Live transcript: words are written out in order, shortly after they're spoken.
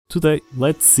Today,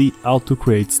 let's see how to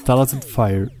create Stylized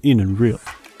Fire in Unreal.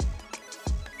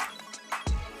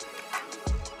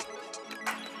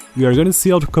 We are gonna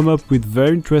see how to come up with very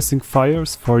interesting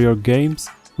fires for your games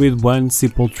with one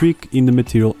simple trick in the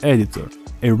material editor,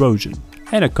 Erosion,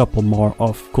 and a couple more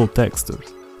of cool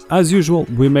textures. As usual,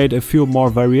 we made a few more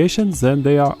variations and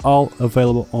they are all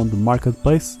available on the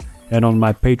marketplace and on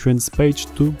my Patreon's page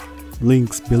too,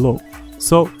 links below.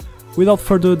 So, without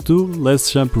further ado,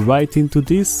 let's jump right into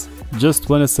this. Just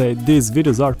wanna say these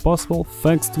videos are possible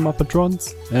thanks to my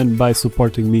patrons, and by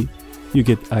supporting me you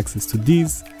get access to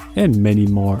these and many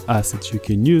more assets you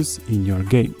can use in your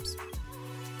games.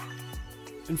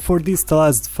 And for this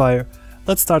Stylized Fire,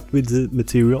 let's start with the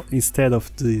material instead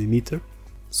of the emitter.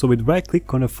 So with right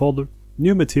click on a folder,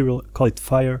 new material, call it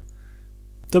fire,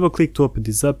 double click to open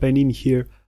this up, and in here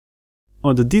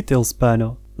on the details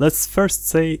panel, let's first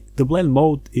say the blend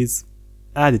mode is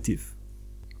additive.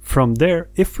 From there,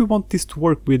 if we want this to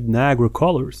work with Niagara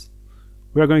colors,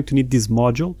 we are going to need this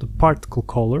module, the particle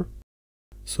color,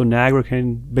 so Niagara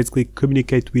can basically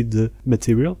communicate with the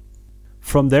material.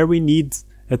 From there we need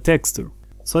a texture,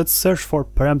 so let's search for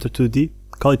parameter 2D,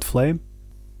 call it flame,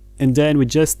 and then we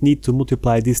just need to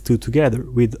multiply these two together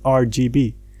with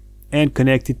RGB and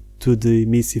connect it to the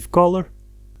emissive color.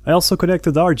 I also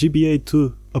connected RGBA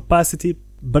to opacity,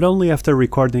 but only after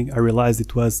recording I realized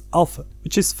it was alpha,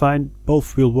 which is fine,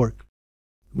 both will work.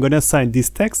 I'm gonna assign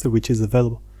this texture, which is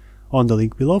available on the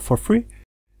link below for free.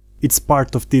 It's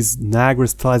part of this Niagara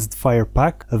Stylized Fire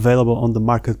pack, available on the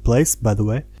marketplace by the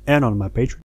way, and on my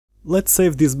Patreon. Let's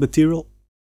save this material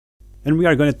and we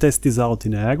are gonna test this out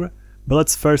in Niagara, but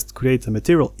let's first create a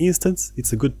material instance.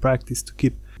 It's a good practice to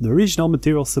keep the original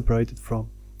material separated from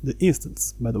the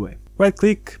instance, by the way. Right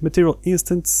click, material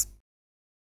instance,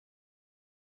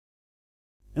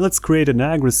 and let's create a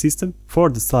Niagara system for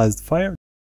the Stylized Fire.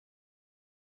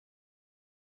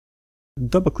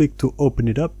 Double click to open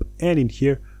it up, and in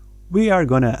here we are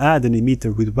gonna add an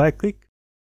emitter with right click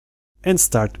and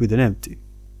start with an empty.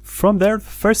 From there, the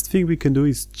first thing we can do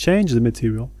is change the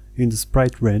material in the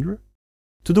sprite renderer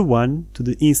to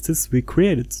the instance we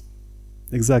created.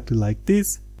 Exactly like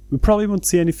this. We probably won't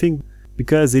see anything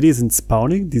because it isn't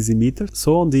spawning this emitter,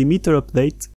 so on the emitter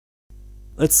update,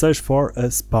 let's search for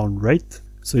a spawn rate.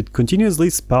 So it continuously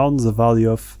spawns a value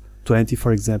of 20,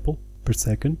 for example, per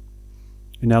second.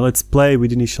 And now let's play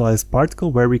with initialized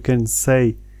particle, where we can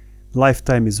say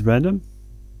lifetime is random,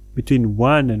 between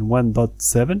 1 and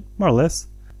 1.7, more or less.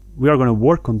 We are going to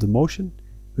work on the motion.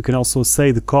 We can also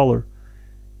say the color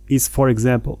is, for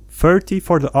example, 30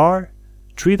 for the R,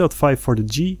 3.5 for the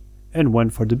G, and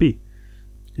 1 for the B.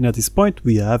 And at this point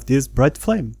we have this bright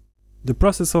flame. The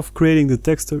process of creating the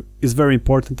texture is very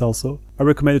important also. I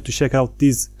recommend you to check out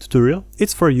this tutorial.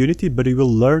 It's for Unity, but you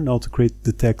will learn how to create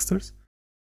the textures.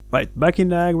 Right, back in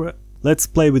Niagara, let's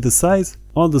play with the size.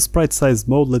 On the sprite size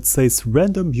mode, let's say it's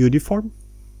random uniform,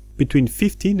 between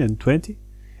 15 and 20.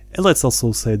 And let's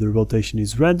also say the rotation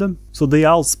is random, so they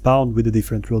all spawn with a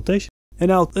different rotation. And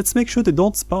now let's make sure they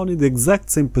don't spawn in the exact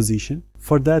same position.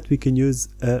 For that we can use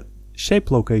a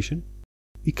shape location.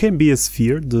 It can be a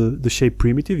sphere, the shape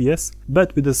primitive, yes,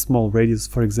 but with a small radius,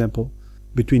 for example,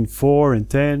 between 4 and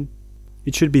 10,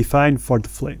 it should be fine for the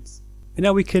flames. And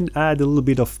now we can add a little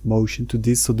bit of motion to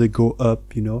this so they go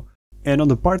up, you know. And on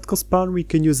the particle spawn we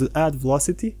can use the add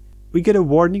velocity. We get a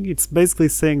warning, it's basically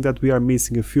saying that we are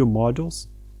missing a few modules.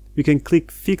 We can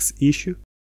click fix issue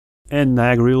and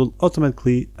Niagara will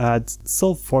automatically add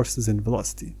solve forces and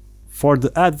velocity. For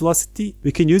the add velocity,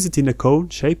 we can use it in a cone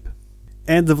shape.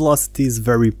 And the velocity is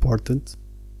very important.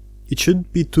 It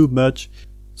shouldn't be too much,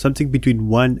 something between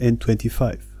 1 and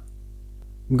 25.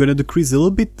 I'm gonna decrease a little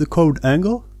bit the cone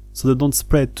angle, so they don't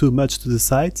spread too much to the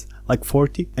sides, like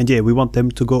 40. And yeah, we want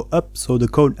them to go up, so the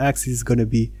cone axis is gonna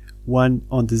be 1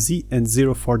 on the Z and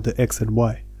 0 for the X and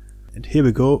Y. And here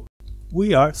we go.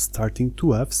 We are starting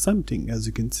to have something, as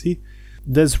you can see.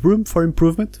 There's room for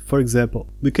improvement. For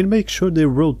example, we can make sure they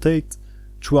rotate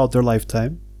throughout their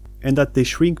lifetime and that they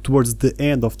shrink towards the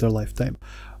end of their lifetime.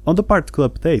 On the particle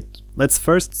update, let's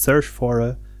first search for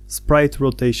a sprite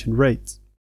rotation rate,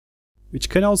 which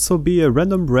can also be a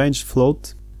random range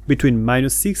float between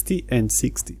 -60 and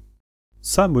 60.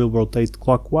 Some will rotate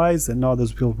clockwise and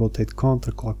others will rotate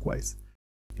counterclockwise.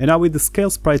 And now with the scale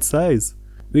sprite size,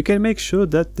 we can make sure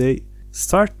that they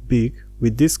start big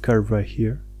with this curve right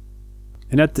here,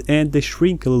 and at the end they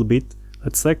shrink a little bit.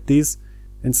 Let's select this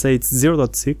and say it's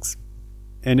 0.6,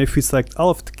 and if we select all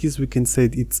of the keys we can say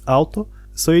it's auto,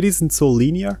 so it isn't so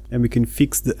linear, and we can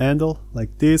fix the handle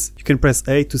like this. You can press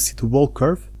A to see the whole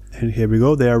curve, and here we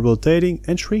go, they are rotating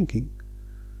and shrinking.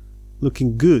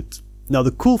 Looking good. Now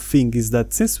the cool thing is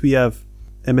that since we have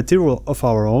a material of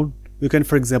our own, we can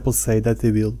for example say that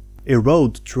they will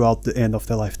erode throughout the end of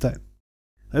their lifetime.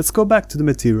 Let's go back to the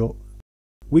material.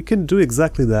 We can do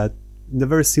exactly that in a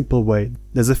very simple way.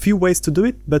 There's a few ways to do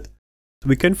it, but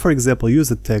we can for example use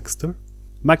a texture.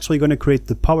 I'm actually going to create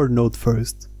the power node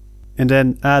first, and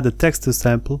then add a texture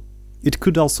sample. It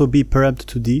could also be parameter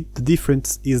 2D. The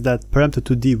difference is that parameter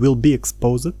 2D will be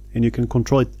exposed, and you can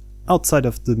control it outside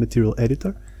of the material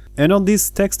editor. And on this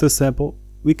texture sample,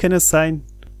 we can assign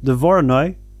the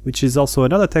Voronoi, which is also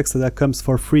another texture that comes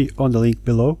for free on the link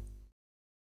below.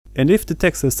 And if the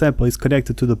texture sample is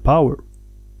connected to the power,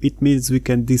 it means we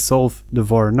can dissolve the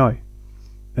Voronoi.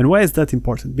 And why is that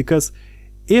important? Because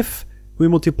if we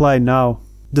multiply now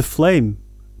the flame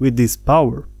with this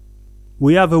power,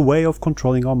 we have a way of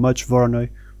controlling how much Voronoi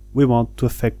we want to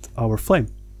affect our flame.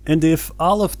 And if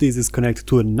all of this is connected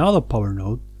to another power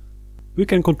node, we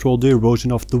can control the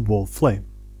erosion of the whole flame.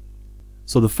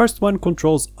 So the first one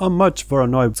controls how much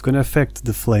Voronoi is going to affect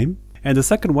the flame, and the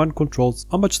second one controls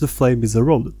how much the flame is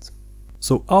eroded.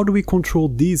 So how do we control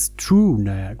these through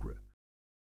Niagara?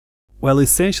 Well,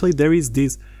 essentially there is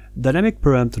this dynamic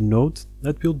parameter node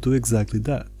that will do exactly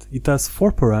that. It has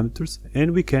 4 parameters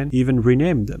and we can even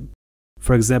rename them.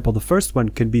 For example, the first one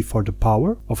can be for the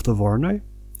power of the Voronoi,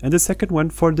 and the second one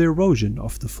for the erosion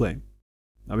of the flame.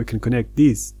 Now we can connect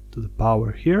these to the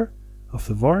power here of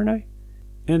the Voronoi,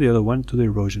 and the other one to the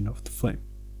erosion of the flame.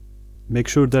 Make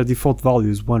sure that default value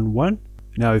is 1, 1.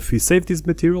 Now if we save this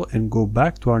material and go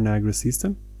back to our Niagara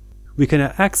system, we can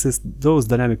access those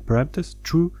dynamic parameters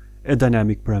through a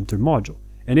dynamic parameter module.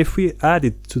 And if we add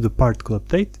it to the particle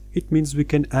update, it means we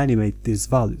can animate these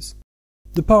values.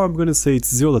 The power, I'm going to say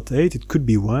it's 0.8, it could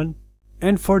be 1.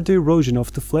 And for the erosion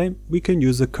of the flame, we can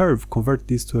use a curve, convert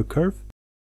this to a curve.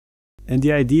 And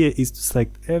the idea is to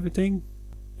select everything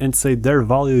and say their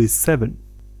value is 7.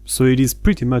 So it is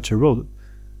pretty much eroded.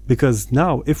 Because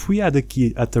now, if we add a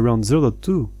key at around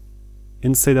 0.2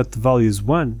 and say that the value is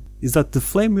 1, is that the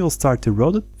flame will start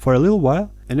eroded for a little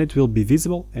while and it will be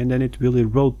visible, and then it will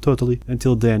erode totally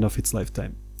until the end of its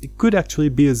lifetime. It could actually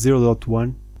be a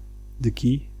 0.1, the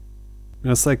key. I'm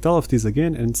going to select all of these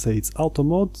again and say it's auto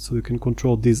mode, so we can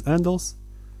control these handles.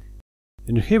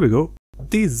 And here we go.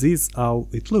 This is how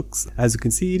it looks. As you can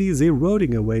see, it is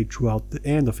eroding away throughout the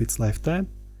end of its lifetime,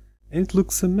 and it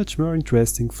looks a much more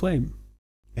interesting flame.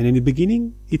 And in the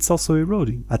beginning, it's also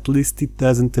eroding, at least it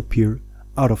doesn't appear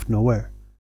out of nowhere.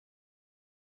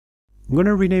 I'm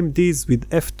gonna rename these with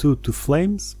F2 to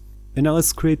flames, and now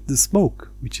let's create the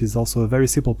smoke, which is also a very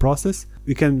simple process.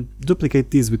 We can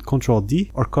duplicate these with Ctrl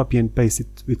D or copy and paste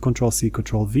it with Ctrl C,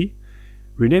 Ctrl V.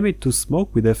 Rename it to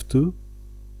smoke with F2.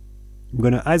 I'm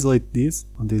gonna isolate these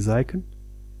on this icon.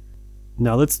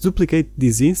 Now let's duplicate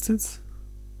this instance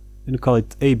and call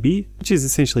it AB, which is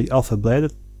essentially alpha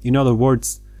blended. In other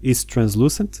words, is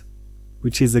translucent,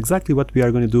 which is exactly what we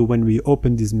are going to do when we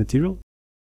open this material.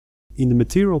 In the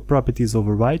material properties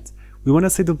override, we want to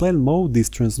say the blend mode is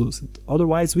translucent,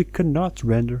 otherwise we cannot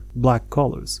render black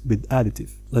colors with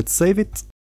additive. Let's save it.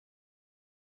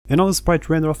 And on the sprite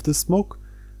render of the smoke,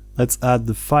 let's add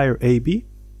the fire AB.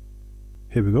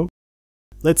 Here we go.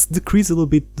 Let's decrease a little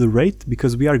bit the rate,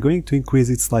 because we are going to increase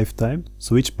its lifetime,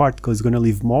 so each particle is going to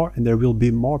live more and there will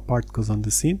be more particles on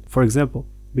the scene. For example,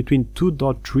 between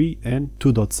 2.3 and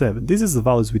 2.7. This is the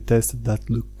values we tested that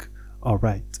look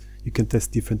alright. You can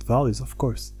test different values, of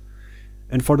course.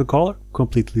 And for the color,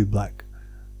 completely black.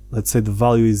 Let's say the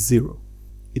value is 0.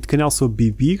 It can also be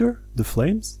bigger, the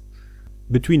flames,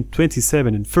 between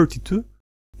 27 and 32,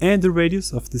 and the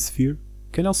radius of the sphere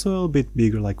can also a little bit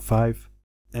bigger, like 5.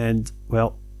 And,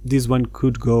 well, this one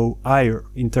could go higher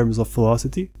in terms of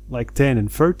velocity, like 10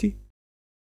 and 30.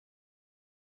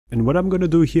 And what I'm gonna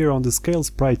do here on the scale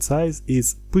sprite size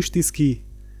is push this key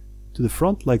to the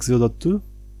front, like 0.2,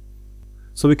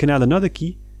 so we can add another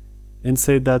key and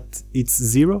say that it's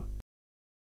 0.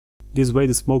 This way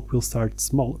the smoke will start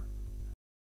smaller.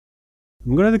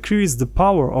 I'm gonna decrease the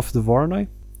power of the Voronoi,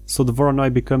 so the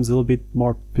Voronoi becomes a little bit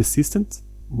more persistent,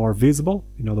 more visible,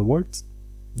 in other words.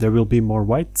 There will be more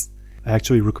whites. I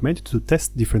actually recommend you to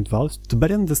test different values to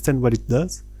better understand what it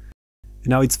does. And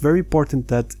now it's very important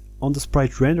that on the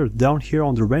sprite render, down here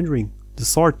on the rendering, the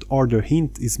sort order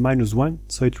hint is -1,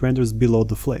 so it renders below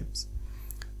the flames.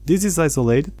 This is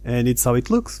isolated, and it's how it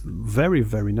looks. Very,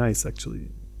 very nice actually.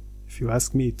 If you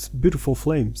ask me, it's beautiful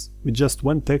flames. With just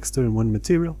one texture and one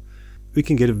material, we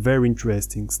can get a very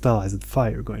interesting stylized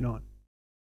fire going on.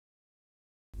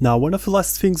 Now, one of the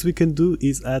last things we can do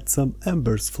is add some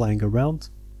embers flying around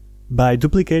by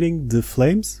duplicating the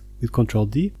flames with Ctrl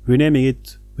D, renaming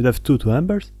it with F2 to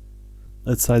embers.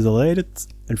 Let's isolate it,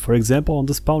 and for example on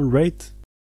the spawn rate,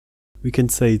 we can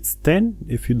say it's 10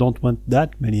 if you don't want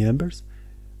that many embers.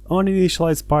 On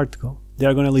initialized particle, they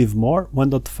are gonna leave more,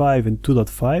 1.5 and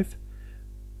 2.5.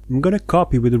 I'm gonna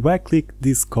copy with right click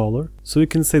this color, so we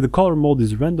can say the color mode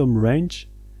is random range,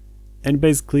 and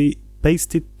basically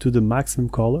paste it to the maximum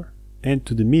color and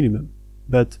to the minimum.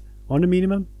 But on the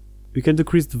minimum, we can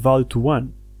decrease the value to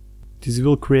 1. This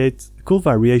will create a cool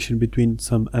variation between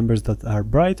some embers that are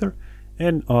brighter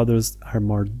and others are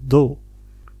more dull.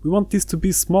 We want this to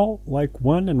be small, like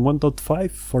 1 and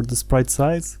 1.5 for the sprite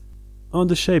size. On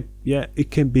the shape, yeah,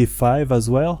 it can be 5 as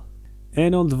well.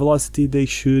 And on the velocity they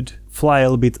should fly a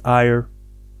little bit higher,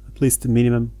 at least the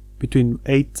minimum, between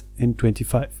 8 and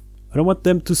 25. I don't want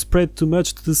them to spread too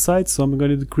much to the side, so I'm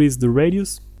going to decrease the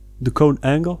radius, the cone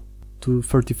angle, to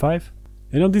 35.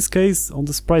 And on this case, on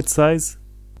the sprite size,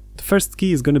 the first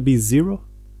key is going to be 0,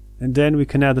 and then we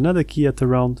can add another key at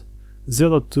around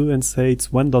 0.2 and say it's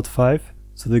 1.5,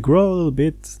 so they grow a little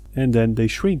bit and then they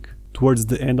shrink towards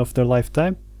the end of their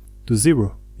lifetime to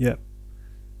 0. Yeah.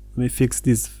 Let me fix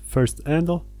this first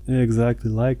handle, exactly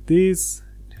like this.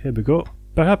 Here we go.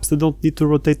 Perhaps they don't need to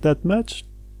rotate that much.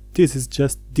 This is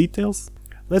just details.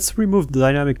 Let's remove the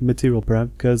dynamic material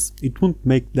parameter because it won't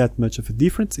make that much of a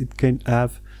difference. It can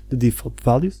have the default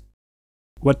values.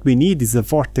 What we need is a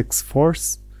vortex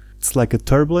force. It's like a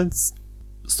turbulence,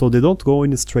 so they don't go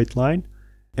in a straight line,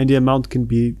 and the amount can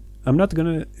be, I'm not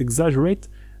gonna exaggerate,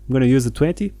 I'm gonna use a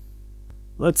 20.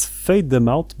 Let's fade them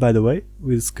out, by the way,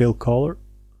 with scale color,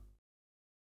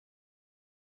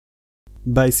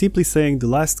 by simply saying the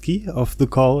last key of the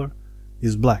color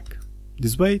is black.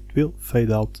 This way it will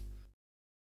fade out.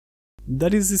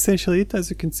 That is essentially it. As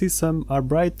you can see, some are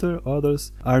brighter,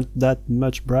 others aren't that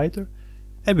much brighter,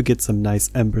 and we get some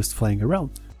nice embers flying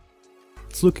around.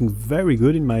 It's looking very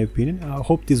good in my opinion. I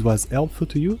hope this was helpful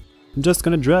to you. I'm just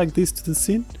gonna drag this to the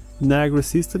scene, Niagara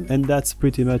system, and that's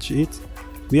pretty much it.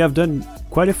 We have done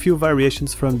quite a few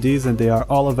variations from these and they are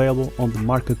all available on the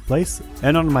marketplace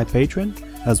and on my Patreon,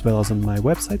 as well as on my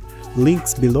website.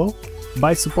 Links below.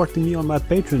 By supporting me on my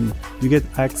Patreon, you get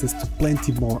access to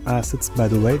plenty more assets, by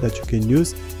the way, that you can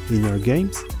use in your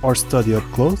games or study up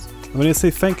close. I'm gonna say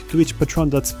thank you to each patron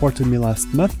that supported me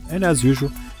last month, and as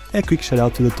usual, a quick shout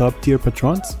out to the top tier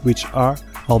patrons, which are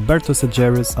Alberto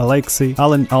Sageres, Alexei,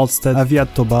 Alan Alstead, Aviad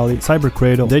Tobali,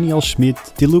 Cybercradle, Daniel Schmidt,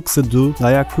 Deluxe Adu,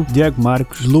 Dayaku, Diego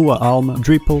Marques, Lua Alma,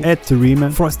 Dripple, Ed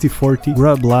Terima, Frosty40,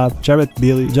 Grub Lab, Jarrett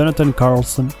Billy, Jonathan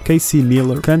Carlson, Casey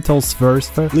Miller, Cantel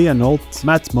Sversfer, Leon Holt,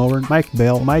 Matt Moran, Mike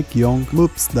Bell, Mike Young,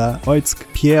 Moopsda, Oitsk,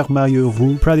 Pierre Mario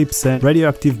Roux, Pradip Sen,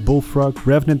 Radioactive Bullfrog,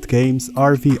 Revenant Games,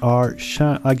 RVR,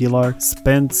 Sean Aguilar,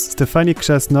 Spence, Stefani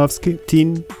Krzasnowski,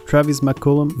 Tin, Travis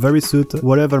McCullum, Verisuta,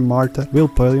 Whatever Marta, Will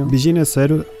Pullion, Bijina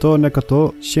Seru, To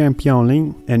Nakato, Champion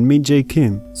Ling, and Min-Jae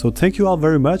Kim. So thank you all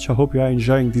very much. I hope you are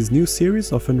enjoying this new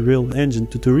series of Unreal Engine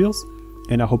tutorials,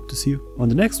 and I hope to see you on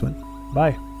the next one.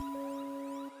 Bye!